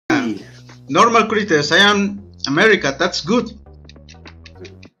Yeah. Normal critters. I am America. That's good.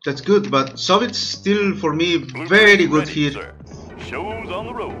 That's good, but Soviet's still for me very good here. Shows on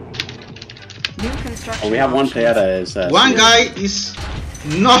the road. New construction. Oh, we have one player that is. One guy is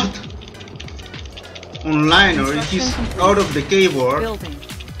not online, or he's out of the keyboard. Building.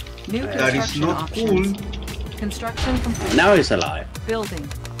 New That is construction not options. cool. Construction complete. Now he's alive. Building.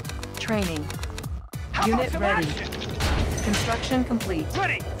 Training. Unit ready. Construction complete.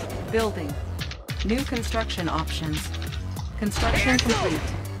 Ready. Building. New construction options. Construction complete.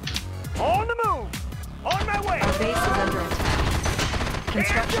 On the move. On my way. Our base is under attack.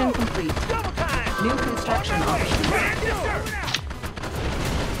 Construction complete. Double time. New construction options.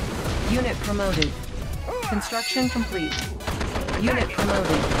 Unit promoted. Construction complete. Unit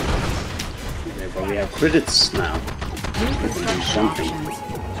promoted. Okay, but we have credits now. New construction something.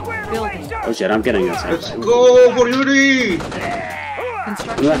 options. Building. Oh shit, I'm getting this. Let's go for Yuri!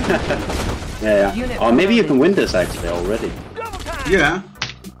 Construction complete. Yeah. Oh, maybe you can win this actually already. Yeah.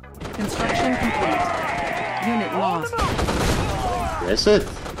 Construction complete. Unit lost. Is it?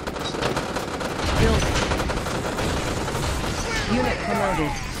 Building. Unit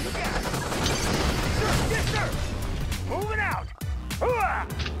promoted. Yes, sir. Moving out.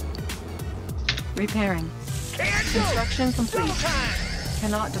 Repairing. Construction complete.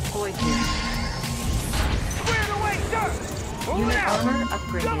 Cannot deploy here. Squared away, sir. Unit armor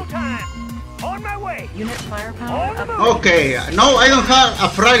upgraded. Double time. On my way. Unit firepower upgraded. Okay, no, I don't have a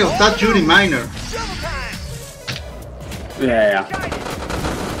frag of that Yuri miner. Double time. Yeah.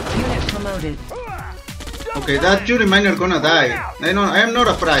 Unit promoted. Okay, that Yuri miner gonna die. I am not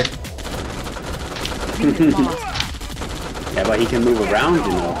afraid. Unit lost. Yeah, but he can move around, you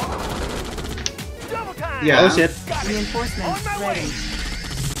know. Double time. Yeah. Oh shit. Reinforcements ready.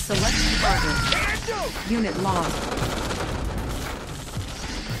 Select target. Unit lost.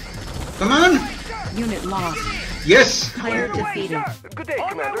 Come on! Unit lost. Yes! Player defeated. Good day,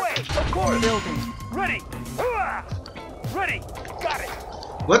 Commander. Of course. Building. Ready. Ready. Got it.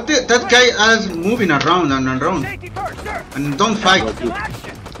 What that guy is moving around and around. Safety first, sir. And don't fight. To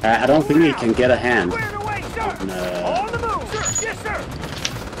action. I don't think he can get a hand. Squared away, sir. No. On the move, sir. Yes,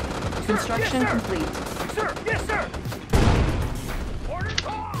 sir. Construction complete. Sir. Yes, sir. Order.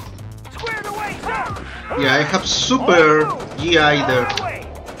 Squared away, sir. Yeah, I have super GI there.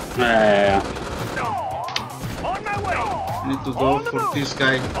 Yeah. On my way. I need to go for this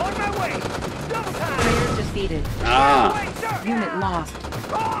guy. On my way. Double time. Player defeated. Ah. Unit lost.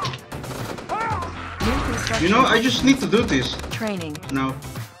 New construction. You know, I just need to do this Training. now.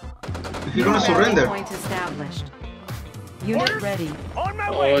 If you're gonna surrender. Point established. Unit ready. On my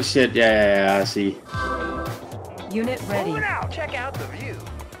way. Oh shit, yeah, I see. Unit ready. Moving out. Check out the view.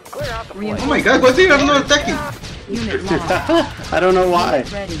 Clear out the place. Oh my god, why they are not attacking? Unit lost. I don't know why.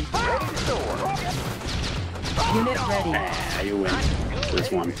 Unit ready. Unit ready. Ah, you win.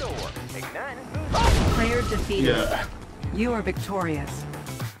 This one. Player defeated. Yeah. You are victorious.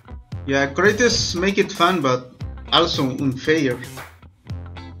 Yeah, creators make it fun, but also unfair.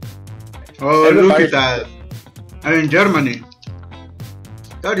 Oh, look at that. I'm in Germany.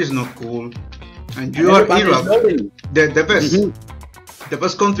 That is not cool. And you are Iraq. The best. The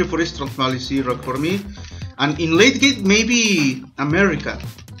best country for Eastern Mali is Iraq for me. And in late game, maybe America.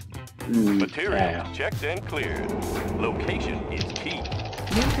 Material checked and cleared. Location is key.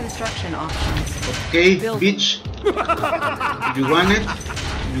 New construction options. Okay, Building. bitch. If you want it,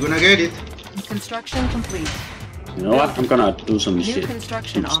 you're gonna get it. Construction complete. You know what? I'm gonna do some New shit.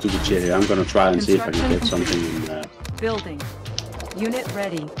 construction Some stupid options. shit here. I'm gonna try and see if I can Construction get something in Building. Unit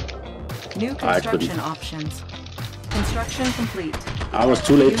ready. New I couldn't. construction options. Construction complete. I was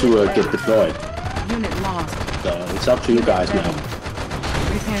too late to get deployed. Unit lost. So it's up to you guys Ready.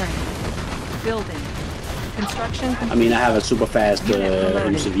 now. Repairing. Building. Construction complete. I mean, I have a super fast Unit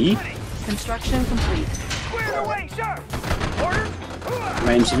promoted. MCV. Construction complete. Squared away, sir. Order.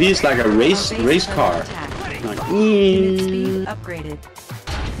 My MCV is like a race Our base is car. under attack. Like, Unit speed upgraded.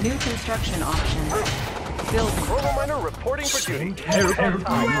 New construction options. Building. Proto miner reporting for duty.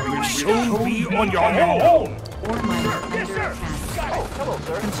 Soon be on your own. Ore miner Yes, under sir. attack. Oh, hello,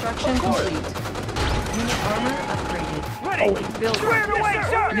 sir. Construction complete. Unit armor upgraded. Ready. Building. Squared away,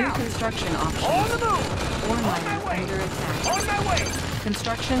 sir. New construction On options. the move. Ore miner under attack. On my way.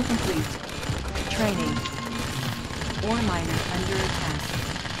 Construction complete. Training. Ore miner under attack.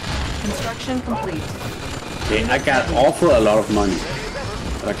 Construction complete. okay, I got awful a lot of money,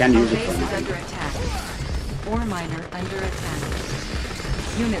 but I can't Our use it base for is anything. under attack. Ore miner under attack.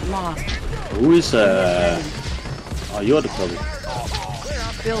 Unit lost. Who is Oh, you're the problem.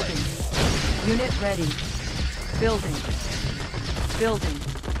 Building. Unit ready. Building. Building.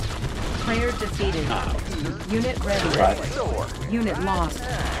 Player defeated. Unit ready. Right. Unit lost.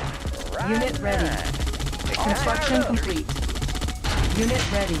 Unit ready. Construction complete. Unit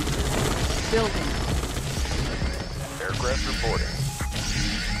ready. Building. Aircraft reporting.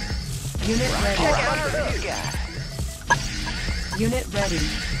 Unit ready. Check out these guys. Unit ready.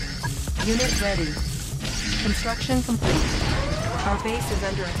 Unit ready. Construction complete. Our base is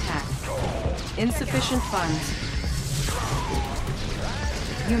under attack. Insufficient funds.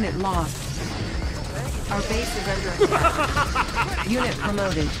 Unit lost. Our base is under attack. Unit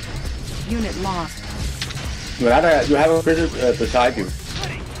promoted. Unit lost. You have a critter beside you.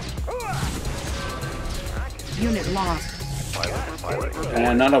 Unit lost. And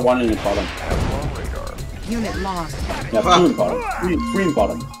another one in the bottom. Unit lost. Yeah, two in bottom. Three in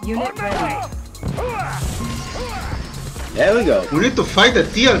bottom. Unit ready. There we go. We need to fight the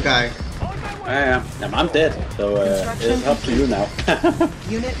teal guy. Yeah, I'm dead, so it's up to you now.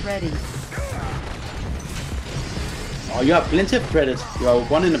 Unit ready. Oh, you have plenty of credits. You have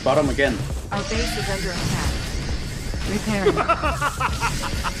one in the bottom again. Our base is under attack. Repairing.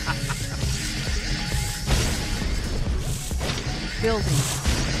 Building.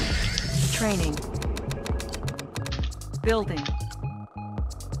 Training. Building.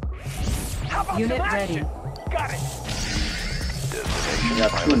 Unit ready. Got it. You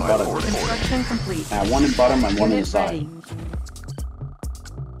have two in bottom. Construction complete. One in bottom and one Unit inside. ready.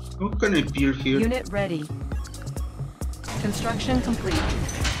 How can I build here? Unit ready. Construction complete.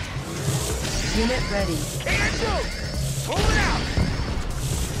 Unit ready. Can do. Moving out.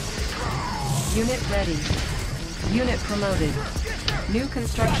 Unit ready. Unit promoted. New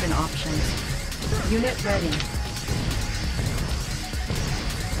construction options. Unit ready.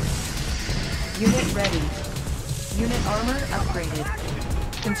 Unit ready. Unit armor upgraded.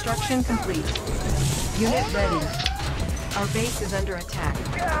 Construction complete. Unit ready. Our base is under attack.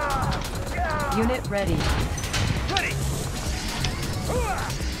 Unit ready. Ready.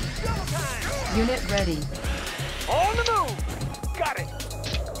 Double time. Unit ready. On the move. Got it.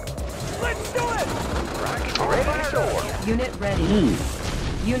 Let's do it. Ready to door. Unit ready.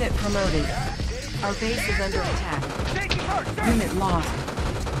 Unit promoted. Our base is under attack. Take it first. Sir. Unit lost.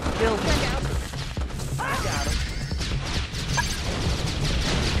 Building. I got him.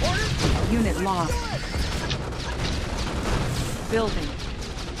 Unit lost. Building.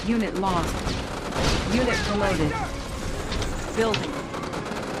 Unit lost. Unit promoted. Building.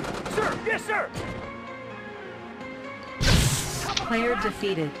 Sir. Yes, sir. Player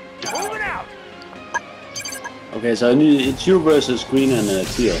defeated. Moving out. Okay, so it's you versus green and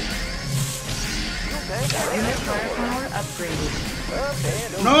teal. Unit firepower upgraded.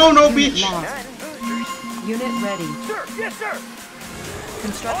 No, no, Unit bitch! lost. Unit ready. Sir. Yes, sir.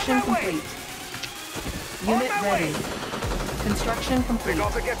 Construction On my way. complete. Unit my ready. Construction complete.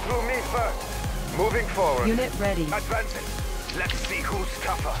 to get through me first. Moving forward. Unit ready. Advancing. Let's see who's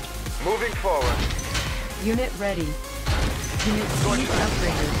tougher. Moving forward. Unit ready. Unit speed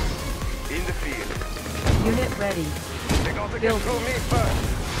upgraded. In the field. Unit ready. They're going to get Building. through me first.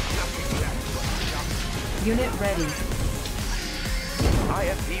 Unit ready.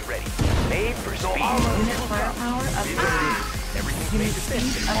 IFV ready. Made for speed. Unit firepower upgraded. Unit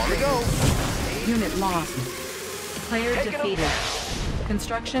speed upgraded. Unit lost. Player defeated.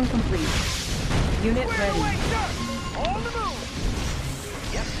 Construction complete. Unit ready. On the move.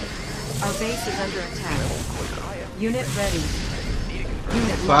 Our base is under attack. Unit ready.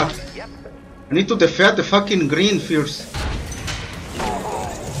 Unit Fuck. lost. I need to defeat the fucking green first.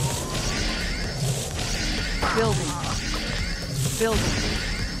 Building. Building.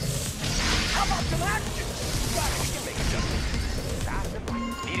 How about some action? Got it. We can make adjustments.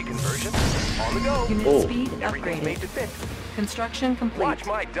 Need a conversion? On the go. Unit Oh. speed Everything's made upgraded. to fit. Construction complete. Watch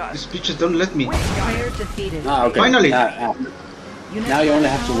my dust. These bitches don't let me. Player defeated. Ah, okay. Finally. Unit Now you only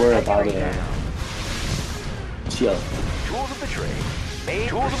have to worry firepower about upgraded. teal. Tools of the trade. Made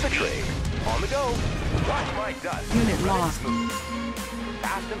tools of the trade. On the go. Watch my dust. Unit lost.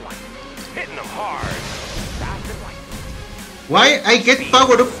 Fast and light. Hitting them hard. Fast and light. Why I get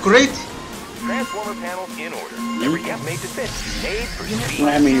power upgrade? Transformer panels in order. Every gap made to fit. Made for speed.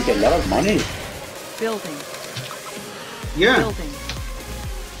 I mean, you get a lot of money. Building. Yeah, Building.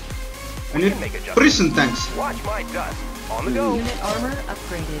 I need prison tanks. Watch my dust. On the go. Unit armor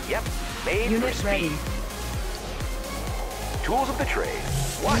upgraded. Yep. Made Unit for ready. speed. Tools of the trade.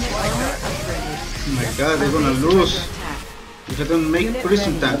 Watch Unit my armor dust. upgraded. Oh my god, they're Our gonna base is lose under attack. if I don't make Unit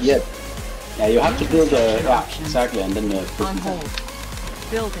prison ready. tanks. Yet. Yeah, you have to build Construction yeah, options. exactly, and then On hold.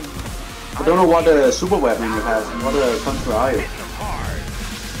 Building. I don't know what super weapon you have, what comes to eye. Hitting them hard.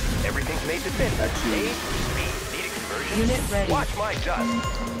 Everything's made to fit. Actually- Made for speed. Need a conversion? Unit ready. Watch my dust.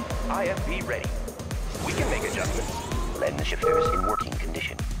 IFV ready. We can make adjustments. Lens shifters in working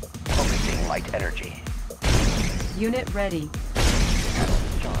condition. Focusing light energy. Unit ready.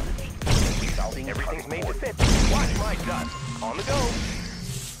 Everything's made to fit. Watch my dust. On the go.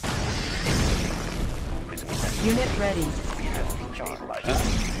 Unit ready.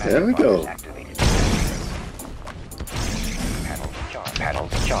 There we go.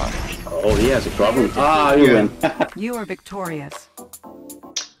 Panels charged. Oh, he has a problem. Ah, you win. You are victorious.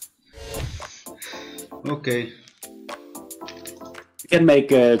 Okay. You can make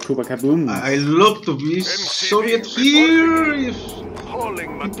Kuba Kaboom. I love to be Soviet here if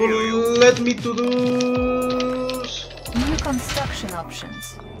people let me to do. New construction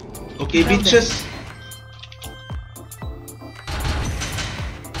options. Okay, bitches.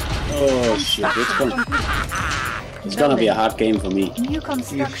 Oh shit, it's gonna be a hard game for me. New Yeah,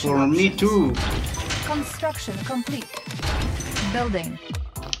 construction for me options. too. Construction complete. Building.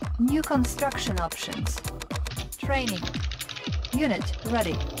 New construction options. Training. Unit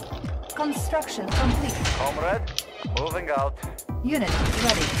ready. Construction complete. Comrade, moving out. Unit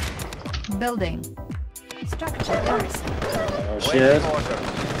ready. Building. Structure garrison. Oh shit.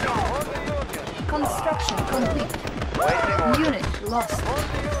 Construction complete. Unit lost.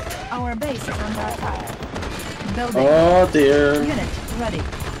 Our base is under attack. Building. Oh dear. Unit ready.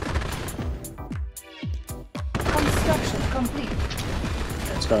 Construction complete.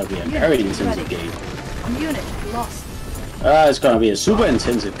 It's gonna be a very intensive game. Unit lost. It's gonna be a super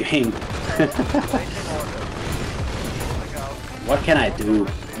intensive game. What can I do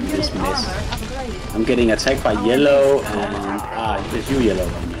in this Unit mess? armor upgraded. I'm getting attacked by yellow and there's you yellow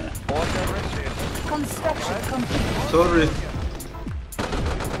on there. Construction complete. Sorry.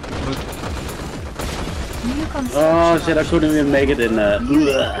 New construction. Oh shit, I couldn't even make it in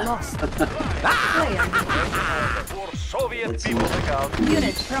Unit lost. Player For Soviet people look out.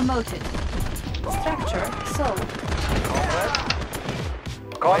 unit promoted. Structure sold.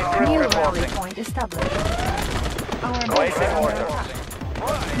 Conscript New rally reporting. point established. Our base is Waiting under order. attack.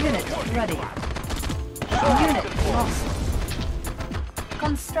 Unit ready. Unit lost.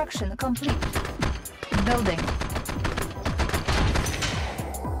 Construction complete. Building.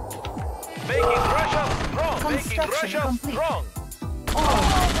 Making Russia strong. Making Construction Russia complete. strong. All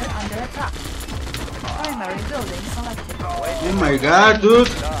miner under attack. Primary building selected. Oh my god, dude.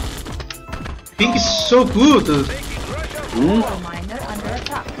 Pink is so good. All miner under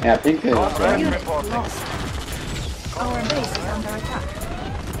attack. Yeah, I think Unit lost. Our base is under attack.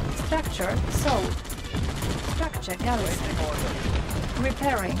 Structure sold. Structure garrison.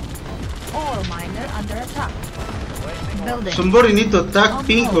 Repairing. All miner under attack. Building. Somebody need to attack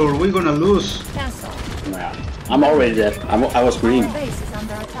Pink or we're gonna lose. Cancel. yeah, I'm already dead. I was green. Our base is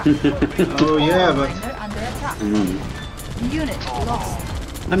under attack. Oh yeah, All but miner under attack. Unit lost.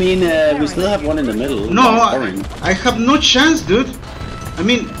 I mean, we still have one in the middle. no, Boring. I have no chance, dude. I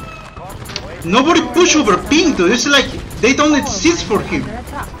mean, nobody push over Pink, dude. It's like they don't exist for him. Under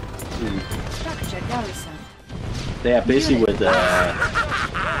attack. Structure garrison. They are busy with.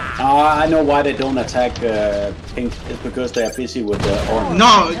 I know why they don't attack Pink. It's because they are busy with orange.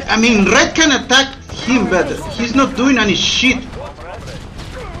 No, I mean Red can attack him, but he's not doing any shit.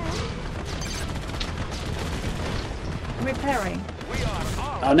 Repairing.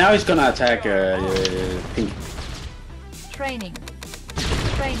 Oh, now he's gonna attack Pink. Training.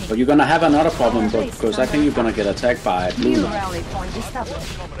 Training. But you're gonna have another problem because I think you're gonna get attacked by blue New now. rally point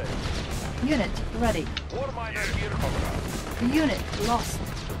established. Unit ready. Unit lost.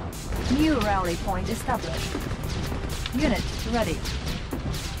 New rally point established. Unit ready.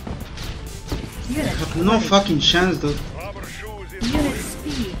 Unit No ready. fucking chance, dude. Unit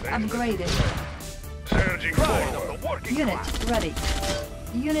speed upgraded. Unit ready.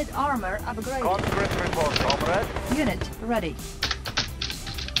 Unit armor upgraded. Conscript report, comrade. Unit ready.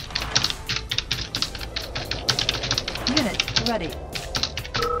 Unit ready.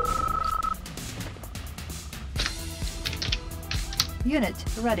 Unit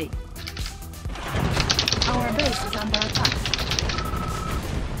ready. Our base is under attack.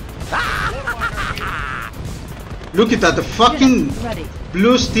 Look at that, the fucking Unit ready.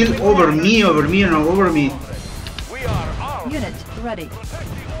 blue still over me, and over me. We are armed. Unit ready.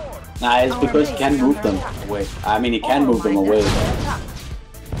 Nah, it's because he can move them away. I mean, he can move them away.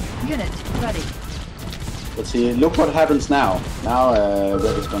 Unit ready. But see, look what happens now. Now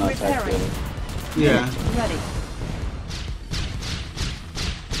Red is gonna attack. Yeah. Ready.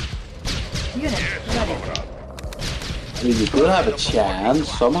 Unit ready. I mean, you could have a chance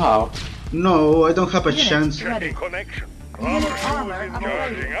somehow. No, I don't have a Unit chance. ready. Connection. Unit armor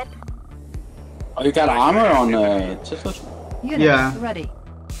upgraded. Oh, you got armor on Tesla? Unit Yeah. ready.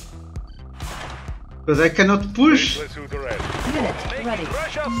 But I cannot push. Suit ready. Unit ready.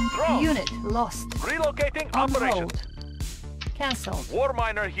 Russia strong. Unit lost. Relocating On operations. hold. Cancelled. War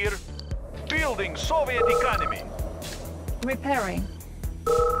miner here. Building Soviet economy. Repairing.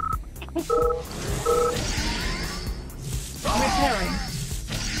 Repairing.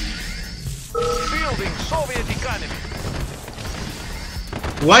 Building Soviet economy.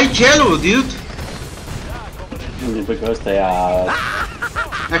 Why yellow, dude? Because they are.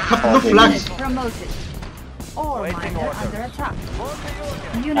 I have no flags. Unit promoted. Ore Waiting miner order. under attack.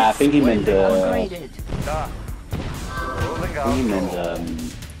 On the Unit I think he meant upgraded. Rolling he out.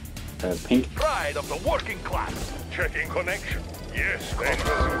 meant pink. Pride of the working class. Checking connection. Yes,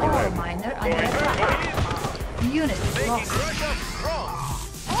 Ore miner under attack. Unit Making lost. Russia strong.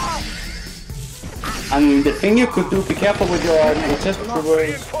 I mean, the thing you could do, be careful with your Tesla troopers.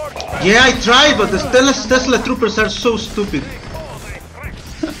 Reinforced. Yeah, I tried, but the Tesla troopers are so stupid.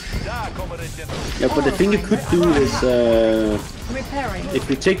 Yeah, but the thing you could do is, Repairing. if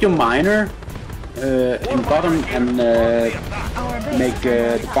you take your miner in bottom and Our base make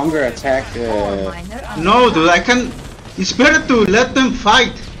the bunker attack, ore miner under No, dude, I can. It's better to let them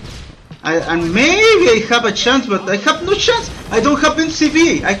fight. And maybe I have a chance, but I have no chance. I don't have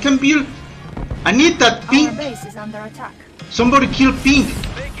MCV. I can build. I need that Our pink. base is under attack. Somebody kill pink.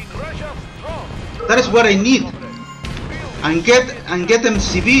 Making Russia strong. That is what I need. And get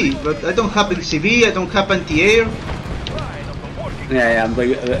MCV, but I don't have MCV. I don't have anti-air. Pride of the working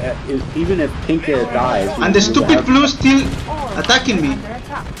but even if pink dies, And the you stupid have- blue still Ore attacking miner me. under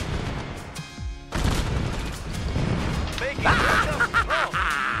attack. Making Russia strong.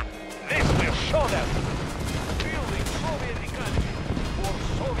 This will show them. Building Soviet economy for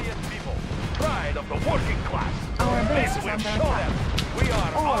Soviet people. Pride of the working class. Our base This is will under show them. attack. We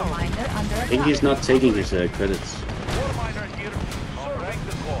are Ore armed. miner under I think he's attack. not taking his credits. War miner here. Serving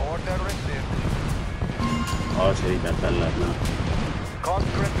the call. Order received. Oh, see, that bad lad now.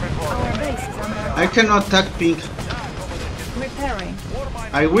 Conscript Our report. base is under I attack. cannot attack pink. Repairing. War miner.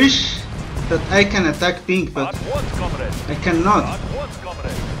 I wish that I can attack pink, but At once, comrade. I cannot. At once,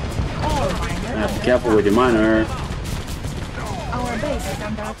 comrade. Ore miner Yeah, be under careful with attack. your miner. Our base is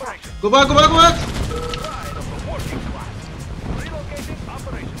under attack. Go back, go back, go back. Pride of the working class. Relocating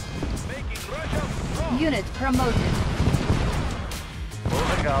operations. Making Russia strong. Unit promoted.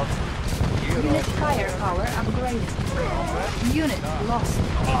 Moving out. Unit firepower upgraded. Unit lost.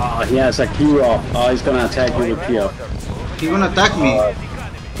 Oh, he has a Q off. Oh, he's gonna attack you with Q off. He gonna attack me.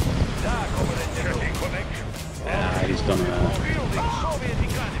 Yeah, he's gonna.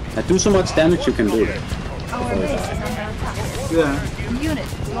 Do so much damage you can do. Our base is under attack. Yeah. Unit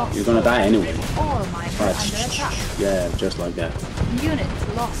lost. You're gonna die anyway. Ore miner Right. under attack. Yeah, just like that. Unit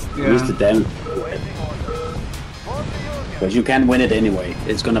lost. Use the Yeah. damage. But you can't win it anyway.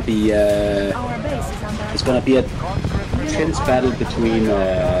 It's gonna be Our base is under it's attack. gonna be a tense battle between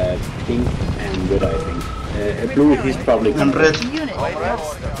pink and red, I think. Blue, he's probably And red. Unit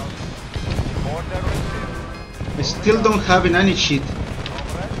lost. I still don't have any shit.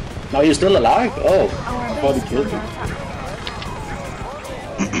 No, you're still alive? Oh, I Our thought base he is killed under you. attack.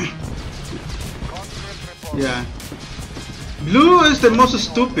 Yeah. Blue is the most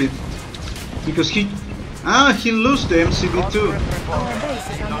stupid. Because he lost the MCV too. Our base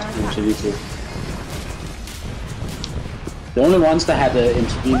is under attack. MTV too. The only ones that had the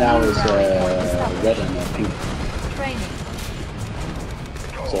MTV now is red and pink. Training.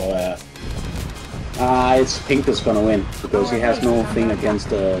 So it's pink that's gonna win because he has no thing against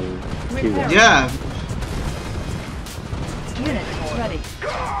the blue one. Yeah. Unit ready.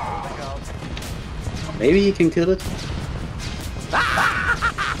 Maybe he can kill it.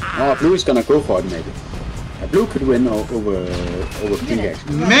 Oh, blue is gonna go for it maybe. Blue could win over pink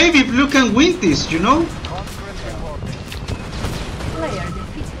actually. Maybe blue can win this, you know? Player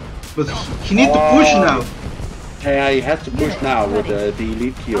defeated. But he need to push now. Yeah, he has to push now with the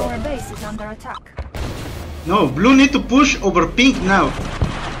elite key Our off. base is under attack. No, blue need to push over pink now.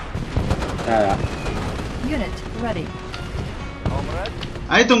 Unit ready.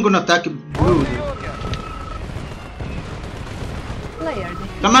 I don't gonna attack blue. Player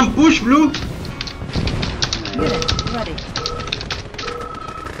defeated. Come on, push blue. Unit ready.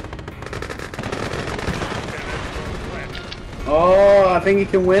 Oh, I think he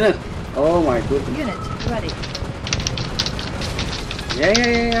can win it. Oh my goodness. Unit ready.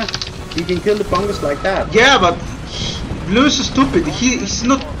 Yeah. He can kill the bunkers like that. Yeah, but blue is stupid. He's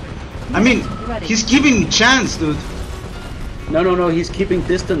not. I mean, he's giving chance, dude. No. He's keeping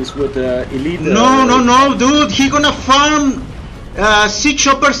distance with the elite. No, dude. He gonna farm see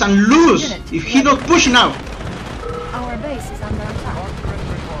choppers and lose if he don't push now. Our base is under attack.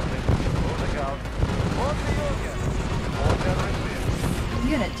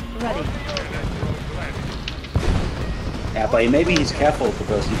 Unit ready. Yeah, but maybe he's careful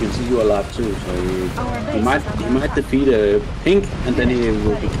because he can see you alive too. So he might defeat a pink, and then he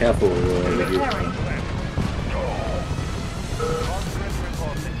will be careful with you.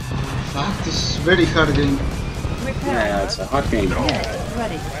 Fuck, this is very hard game. Yeah, it's a hard game. Unit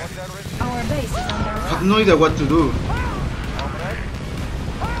ready. Our base is under I attack. have no idea what to do.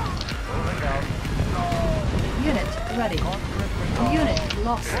 Unit ready. Unit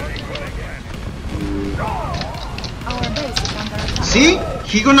lost. Our base is under attack. See?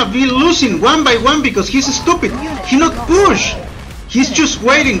 He gonna be losing one by one because he's stupid. He not push. He's just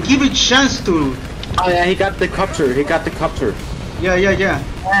waiting. Give it chance to. Oh yeah, he got the copter. He got the copter. Yeah.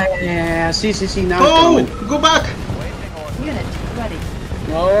 Yeah. See. Now. Oh, it's go back. Unit ready.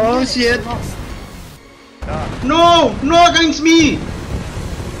 Oh Unit shit. lost. No against me.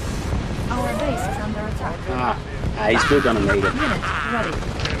 Our base is under attack. He's still gonna make it. Unit ready.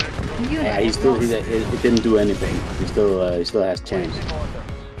 Unit Yeah, he didn't do anything. He still has chance.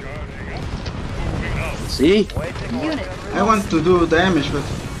 See? Unit I want to do damage, but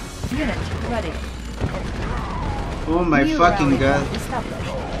Unit ready. oh my New fucking rally god. established.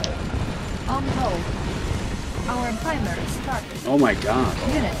 On hold. Our timer is started. Oh my god.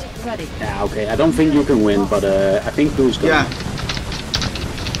 Unit ready. Yeah, okay. I don't think you can win, but I think Blue's gonna. Yeah.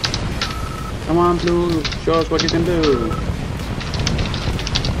 Come on, Blue. Show us what you can do.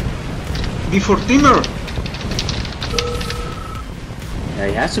 Before Timmer. Yeah,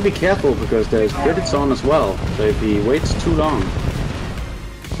 he has to be careful because there's credits on as well. So if he waits too long,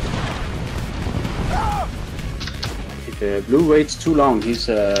 if Blue waits too long, he's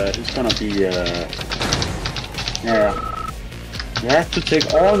gonna be. Yeah. You have to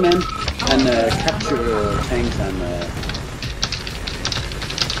take all men and capture tanks and.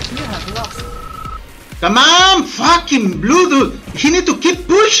 You have lost. Come on, fucking Blue dude. He need to keep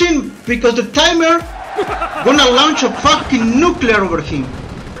pushing because the timer gonna launch a fucking nuclear over him.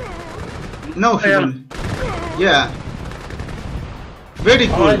 No, he won't. Yeah. Very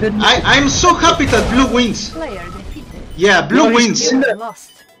cool. I'm so happy that Blue wins. Player defeated. Yeah, Blue wins. Unit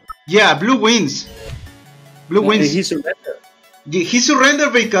lost. Yeah, Blue wins. Blue wins. He surrendered. He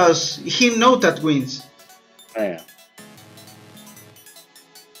surrendered because he knows that wins. Yeah.